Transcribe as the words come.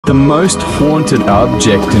the most haunted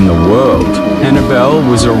object in the world. Annabelle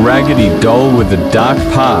was a raggedy doll with a dark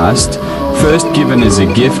past, first given as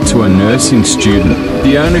a gift to a nursing student.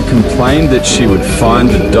 The owner complained that she would find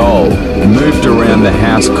the doll, moved around the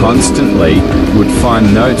house constantly, would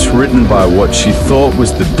find notes written by what she thought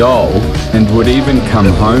was the doll, and would even come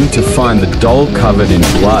home to find the doll covered in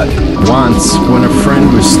blood. Once, when a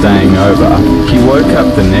friend was staying over, he woke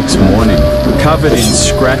up the next morning, covered in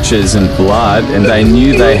scratches and blood, and they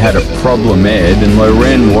knew they had a problem. Ed and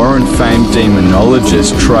Lorraine Warren, famed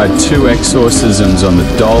demonologist, tried 2 exorcisms on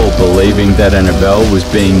the doll, believing that Annabelle was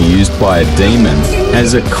being used by a demon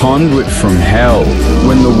as a conduit from hell.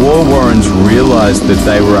 When the War Warrens realized that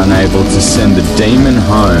they were unable to send the demon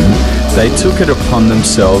home, they took it upon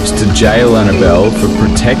themselves to jail Annabelle for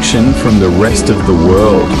protection from the rest of the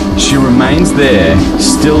world. She remains there,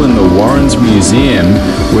 still in the Warrens Museum,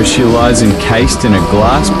 where she lies encased in a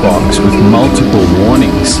glass box with multiple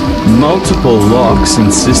warnings, multiple locks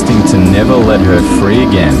insisting to never let her free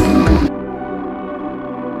again.